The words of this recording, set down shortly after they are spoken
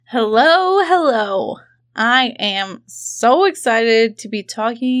Hello, hello. I am so excited to be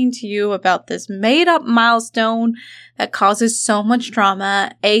talking to you about this made-up milestone that causes so much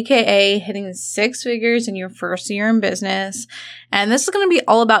drama, aka hitting 6 figures in your first year in business. And this is going to be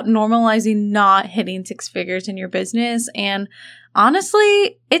all about normalizing not hitting 6 figures in your business. And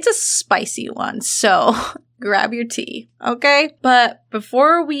honestly, it's a spicy one, so grab your tea, okay? But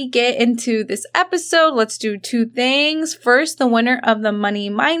before we get into this episode, let's do 2 things. First, the winner of the Money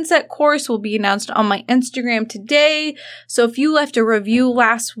Mindset course will be announced on my Instagram today. So if you left a review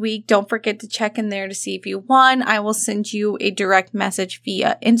last week, don't forget to check in there to see if you won. I will send you a direct message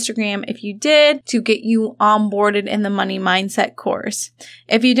via Instagram if you did to get you onboarded in the Money Mindset course.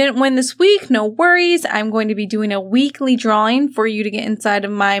 If you didn't win this week, no worries. I'm going to be doing a weekly drawing for you to get inside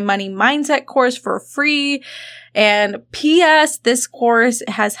of my Money Mindset course for free. And P.S. this course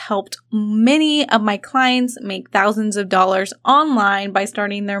has helped many of my clients make thousands of dollars online by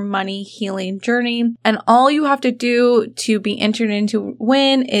starting their money healing journey. And all you have to do to be entered into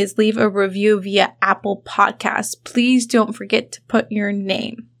win is leave a review via Apple Podcasts. Please don't forget to put your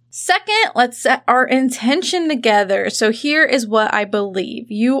name. Second, let's set our intention together. So here is what I believe.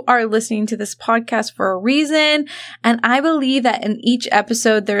 You are listening to this podcast for a reason, and I believe that in each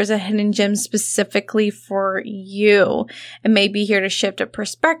episode, there is a hidden gem specifically for you. It may be here to shift a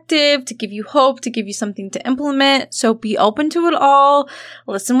perspective, to give you hope, to give you something to implement. So be open to it all,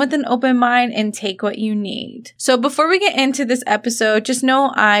 listen with an open mind, and take what you need. So before we get into this episode, just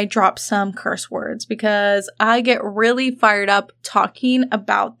know I drop some curse words because I get really fired up talking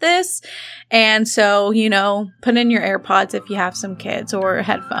about this. And so, put in your AirPods if you have some kids or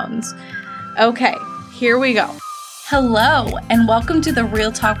headphones. Okay, here we go. Hello, and welcome to the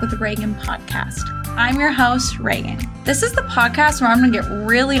Real Talk with Reagan podcast. I'm your host, Reagan. This is the podcast where I'm going to get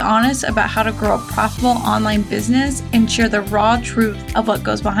really honest about how to grow a profitable online business and share the raw truth of what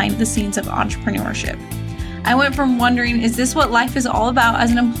goes behind the scenes of entrepreneurship. I went from wondering, is this what life is all about as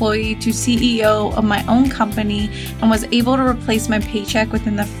an employee, to CEO of my own company, and was able to replace my paycheck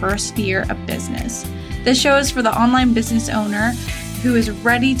within the first year of business. This show is for the online business owner who is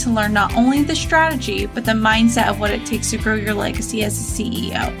ready to learn not only the strategy, but the mindset of what it takes to grow your legacy as a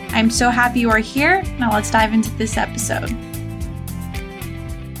CEO. I'm so happy you are here. Now let's dive into this episode.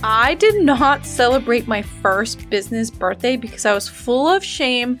 I did not celebrate my first business birthday because I was full of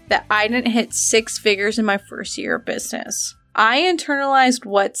shame that I didn't hit 6 figures in my first year of business. I internalized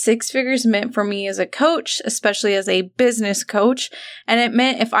what 6 figures meant for me as a coach, especially as a business coach, and it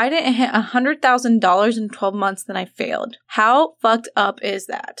meant if I didn't hit $100,000 in 12 months, then I failed. How fucked up is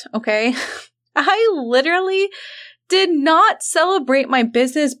that? Okay. I literally did not celebrate my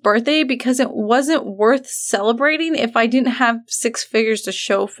business birthday because it wasn't worth celebrating if I didn't have 6 figures to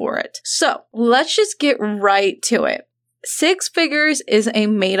show for it. So let's just get right to it. 6 figures is a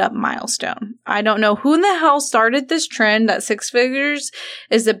made-up milestone. I don't know who in the hell started this trend that 6 figures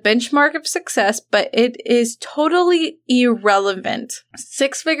is the benchmark of success, but it is totally irrelevant.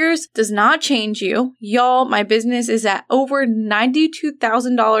 6 figures does not change you. Y'all, my business is at over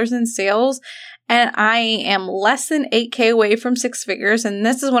 $92,000 in sales, and I am less than 8K away from 6 figures, and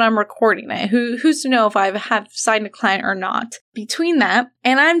this is when I'm recording it. Who's to know if I have signed a client or not between that?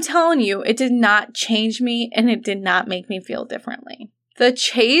 And I'm telling you, it did not change me, and it did not make me feel differently. The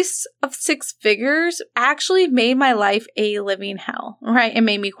chase of 6 figures actually made my life a living hell, right? It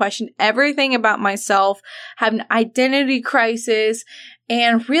made me question everything about myself, have an identity crisis,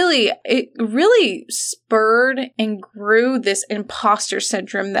 and it really spurred and grew this imposter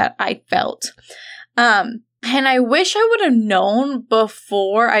syndrome that I felt. And I wish I would have known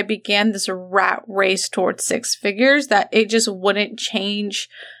before I began this rat race towards 6 figures that it just wouldn't change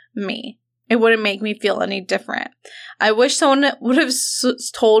me. It wouldn't make me feel any different. I wish someone would have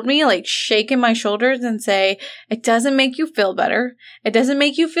told me, shaking my shoulders and say, it doesn't make you feel better. It doesn't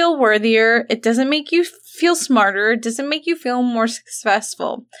make you feel worthier. It doesn't make you feel smarter. It doesn't make you feel more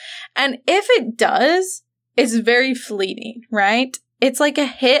successful. And if it does, it's very fleeting, right? It's like a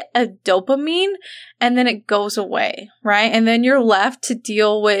hit of dopamine and then it goes away, right? And then you're left to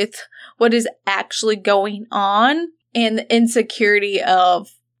deal with what is actually going on and the insecurity of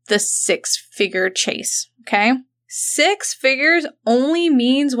the 6-figure chase, okay? 6 figures only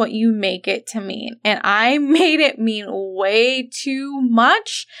means what you make it to mean. And I made it mean way too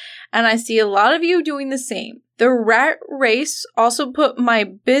much. And I see a lot of you doing the same. The rat race also put my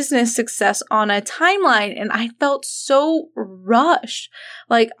business success on a timeline, and I felt so rushed.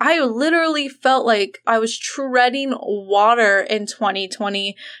 Like, I literally felt like I was treading water in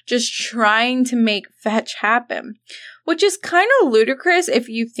 2020, just trying to make fetch happen. Which is kind of ludicrous if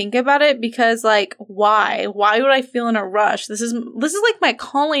you think about it, because like, why? Why would I feel in a rush? This is like my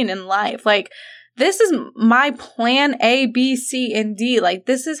calling in life. Like, this is my plan A, B, C, and D. Like,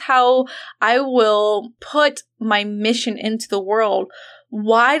 this is how I will put my mission into the world.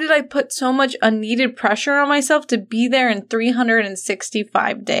 Why did I put so much unneeded pressure on myself to be there in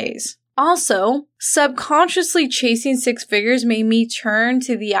 365 days? Also, subconsciously chasing six figures made me turn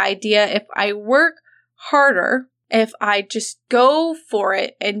to the idea if I work harder, if I just go for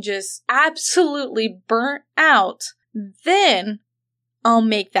it and just absolutely burn out, then I'll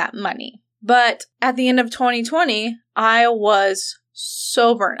make that money. But at the end of 2020, I was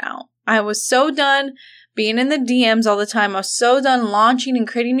so burnt out. I was so done being in the DMs all the time. I was so done launching and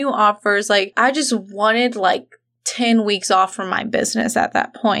creating new offers. Like, I just wanted 10 weeks off from my business at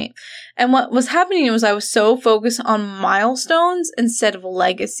that point. And what was happening was I was so focused on milestones instead of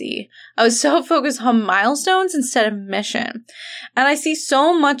legacy. I was so focused on milestones instead of mission. And I see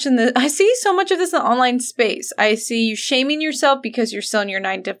so much of this in the online space. I see you shaming yourself because you're still in your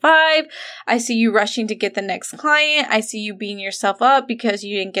 9 to 5. I see you rushing to get the next client. I see you beating yourself up because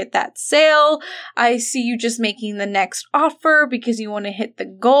you didn't get that sale. I see you just making the next offer because you want to hit the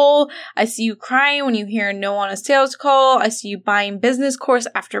goal. I see you crying when you hear a no on a sales call. I see you buying business course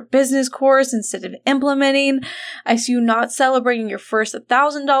after business course instead of implementing. I see you not celebrating your first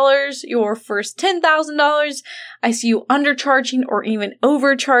 $1,000, your first $10,000. I see you undercharging or even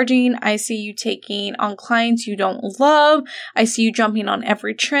overcharging. I see you taking on clients you don't love. I see you jumping on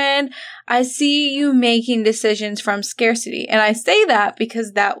every trend. I see you making decisions from scarcity. And I say that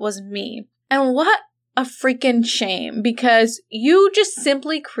because that was me. And what a freaking shame, because you just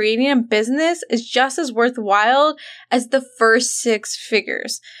simply creating a business is just as worthwhile as the first 6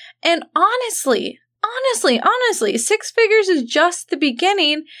 figures. And honestly, 6 figures is just the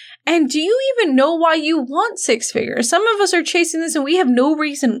beginning. And do you even know why you want 6 figures? Some of us are chasing this and we have no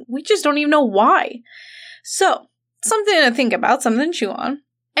reason. We just don't even know why. So, something to think about, something to chew on.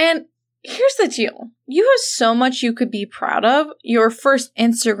 And here's the deal. You have so much you could be proud of. Your first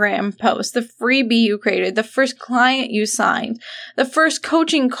Instagram post, the freebie you created, the first client you signed, the first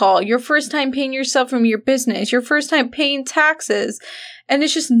coaching call, your first time paying yourself from your business, your first time paying taxes. And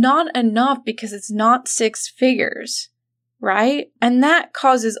it's just not enough because it's not 6 figures, right? And that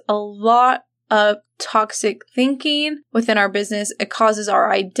causes a lot of toxic thinking within our business. It causes our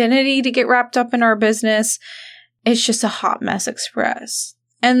identity to get wrapped up in our business. It's just a hot mess express.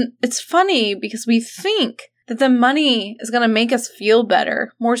 And it's funny because we think that the money is going to make us feel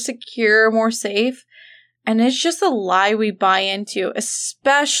better, more secure, more safe. And it's just a lie we buy into,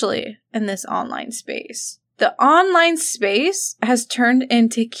 especially in this online space. The online space has turned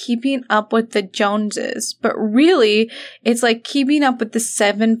into keeping up with the Joneses, but really it's like keeping up with the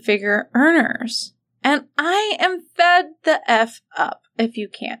 7-figure earners. And I am fed the F up, if you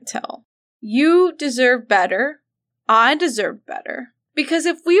can't tell. You deserve better. I deserve better. Because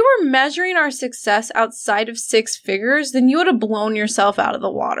if we were measuring our success outside of 6 figures, then you would have blown yourself out of the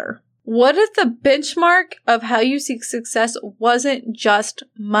water. What if the benchmark of how you seek success wasn't just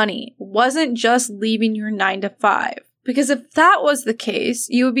money, wasn't just leaving your 9 to 5? Because if that was the case,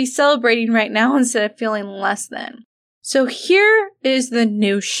 you would be celebrating right now instead of feeling less than. So here is the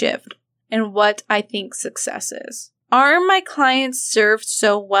new shift in what I think success is. Are my clients served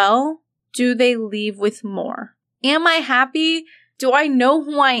so well? Do they leave with more? Am I happy? Do I know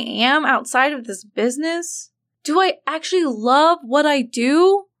who I am outside of this business? Do I actually love what I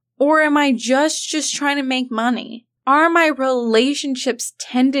do? Or am I just trying to make money? Are my relationships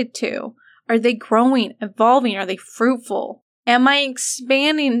tended to? Are they growing, evolving? Are they fruitful? Am I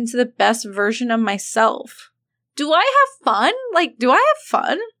expanding into the best version of myself? Do I have fun? Do I have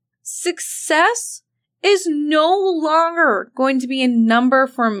fun? Success is no longer going to be a number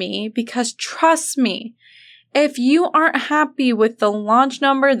for me because trust me, if you aren't happy with the launch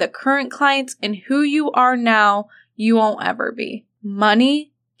number, the current clients, and who you are now, you won't ever be.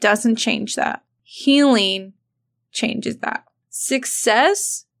 Money doesn't change that. Healing changes that.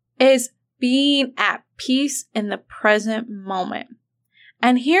 Success is being at peace in the present moment.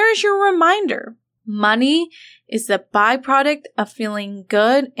 And here's your reminder. Money is the byproduct of feeling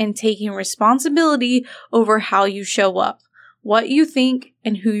good and taking responsibility over how you show up, what you think,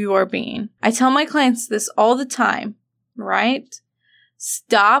 and who you are being. I tell my clients this all the time, right?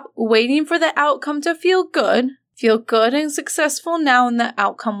 Stop waiting for the outcome to feel good. Feel good and successful now and the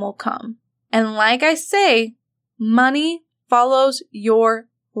outcome will come. And like I say, money follows your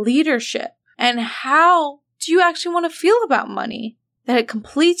leadership. And how do you actually want to feel about money? That it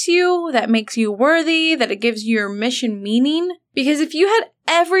completes you, that makes you worthy, that it gives your mission meaning? Because if you had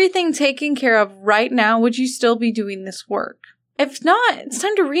everything taken care of right now, would you still be doing this work? If not, it's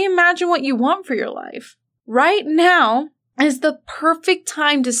time to reimagine what you want for your life. Right now is the perfect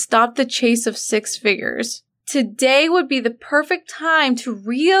time to stop the chase of six figures. Today would be the perfect time to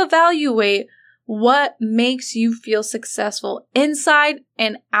reevaluate what makes you feel successful inside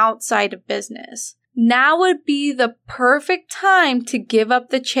and outside of business. Now would be the perfect time to give up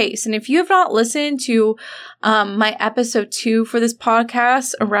the chase. And if you have not listened to my episode 2 for this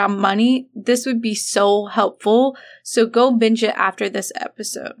podcast around money, this would be so helpful. So go binge it after this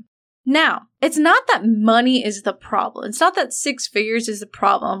episode. Now, it's not that money is the problem. It's not that six figures is the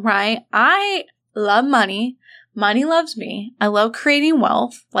problem, right? I love money. Money loves me. I love creating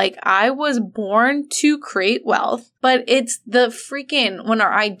wealth. Like, I was born to create wealth, but it's the freaking, when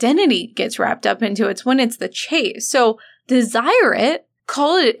our identity gets wrapped up into it, it's when it's the chase. So desire it,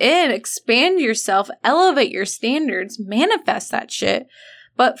 call it in, expand yourself, elevate your standards, manifest that shit.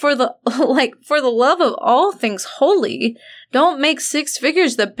 But for the love of all things holy, don't make six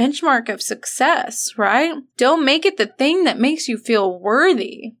figures the benchmark of success, right? Don't make it the thing that makes you feel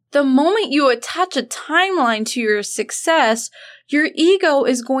worthy. The moment you attach a timeline to your success, your ego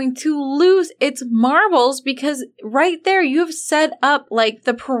is going to lose its marbles because right there you've set up like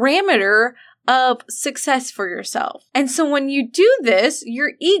the parameter of success for yourself. And so when you do this,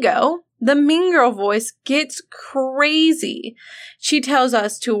 your ego, the mean girl voice, gets crazy. She tells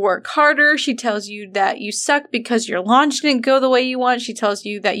us to work harder. She tells you that you suck because your launch didn't go the way you want. She tells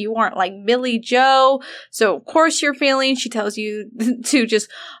you that you aren't like Billy Joe, so of course you're failing. She tells you to just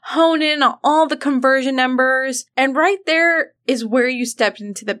hone in on all the conversion numbers. And right there is where you stepped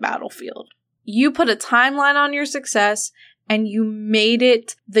into the battlefield. You put a timeline on your success and you made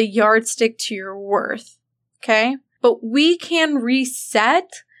it the yardstick to your worth. Okay? But we can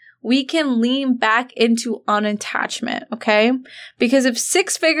reset. We can lean back into unattachment, okay? Because if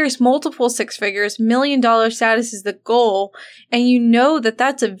six figures, multiple six figures, $1 million status is the goal, and you know that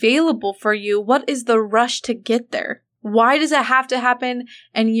that's available for you, what is the rush to get there? Why does it have to happen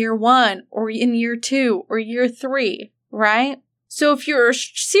in year 1 or in year 2 or year 3, right? So if you're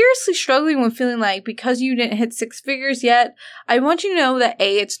seriously struggling with feeling like because you didn't hit six figures yet, I want you to know that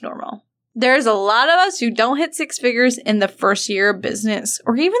A, it's normal. There's a lot of us who don't hit six figures in the first year of business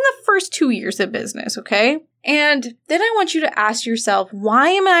or even the first 2 years of business, okay? And then I want you to ask yourself, why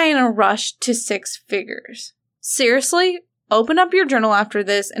am I in a rush to six figures? Seriously, open up your journal after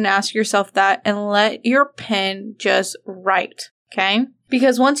this and ask yourself that and let your pen just write, okay?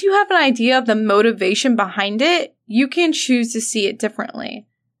 Because once you have an idea of the motivation behind it, you can choose to see it differently,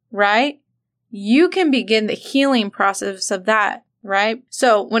 right? You can begin the healing process of that. Right?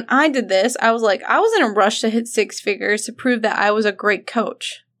 So when I did this, I was like, I was in a rush to hit six figures to prove that I was a great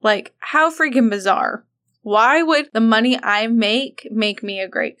coach. Like, how freaking bizarre. Why would the money I make me a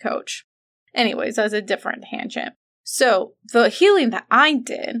great coach? Anyways, that's a different tangent. So the healing that I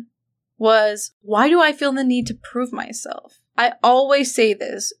did was, why do I feel the need to prove myself? I always say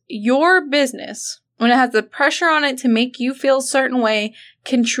this, your business, when it has the pressure on it to make you feel a certain way,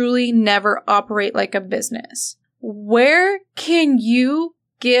 can truly never operate like a business. Where can you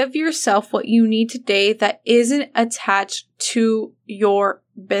give yourself what you need today that isn't attached to your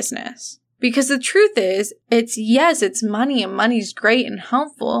business? Because the truth is, it's money and money's great and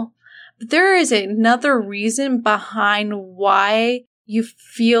helpful, but there is another reason behind why you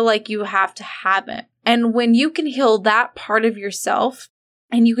feel like you have to have it. And when you can heal that part of yourself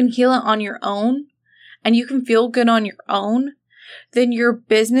and you can heal it on your own and you can feel good on your own, then your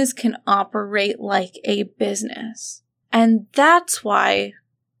business can operate like a business. And that's why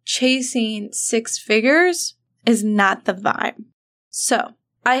chasing six figures is not the vibe. So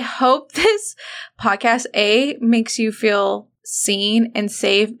I hope this podcast makes you feel seen and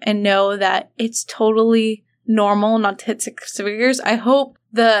safe and know that it's totally normal not to hit six figures. I hope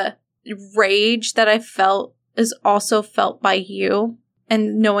the rage that I felt is also felt by you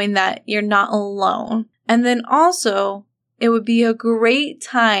and knowing that you're not alone. And then also, it would be a great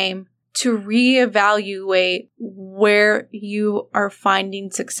time to reevaluate where you are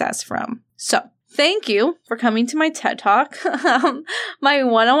finding success from. So, thank you for coming to my TED Talk. My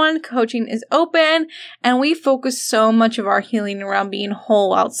one-on-one coaching is open, and we focus so much of our healing around being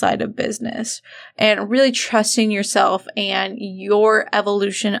whole outside of business and really trusting yourself and your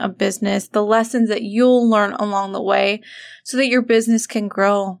evolution of business, the lessons that you'll learn along the way so that your business can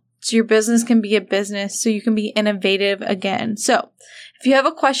grow so your business can be a business, so you can be innovative again. So if you have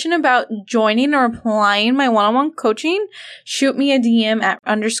a question about joining or applying my one-on-one coaching, shoot me a DM at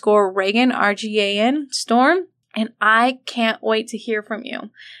 _Reagan, RGAN, Storm, and I can't wait to hear from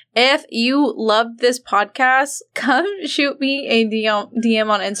you. If you love this podcast, come shoot me a DM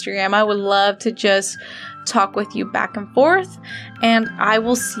on Instagram. I would love to just talk with you back and forth, and I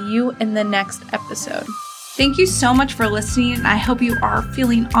will see you in the next episode. Thank you so much for listening, and I hope you are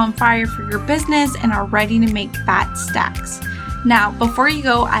feeling on fire for your business and are ready to make fat stacks. Now, before you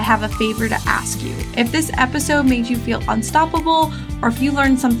go, I have a favor to ask you. If this episode made you feel unstoppable, or if you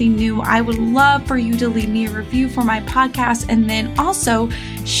learned something new, I would love for you to leave me a review for my podcast, and then also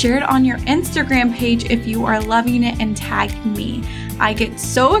share it on your Instagram page if you are loving it, and tag me. I get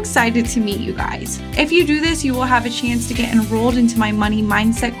so excited to meet you guys. If you do this, you will have a chance to get enrolled into my money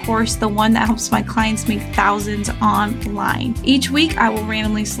mindset course, the one that helps my clients make thousands online. Each week, I will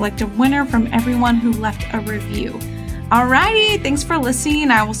randomly select a winner from everyone who left a review. Alrighty, thanks for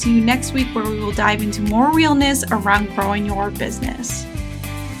listening. I will see you next week where we will dive into more realness around growing your business.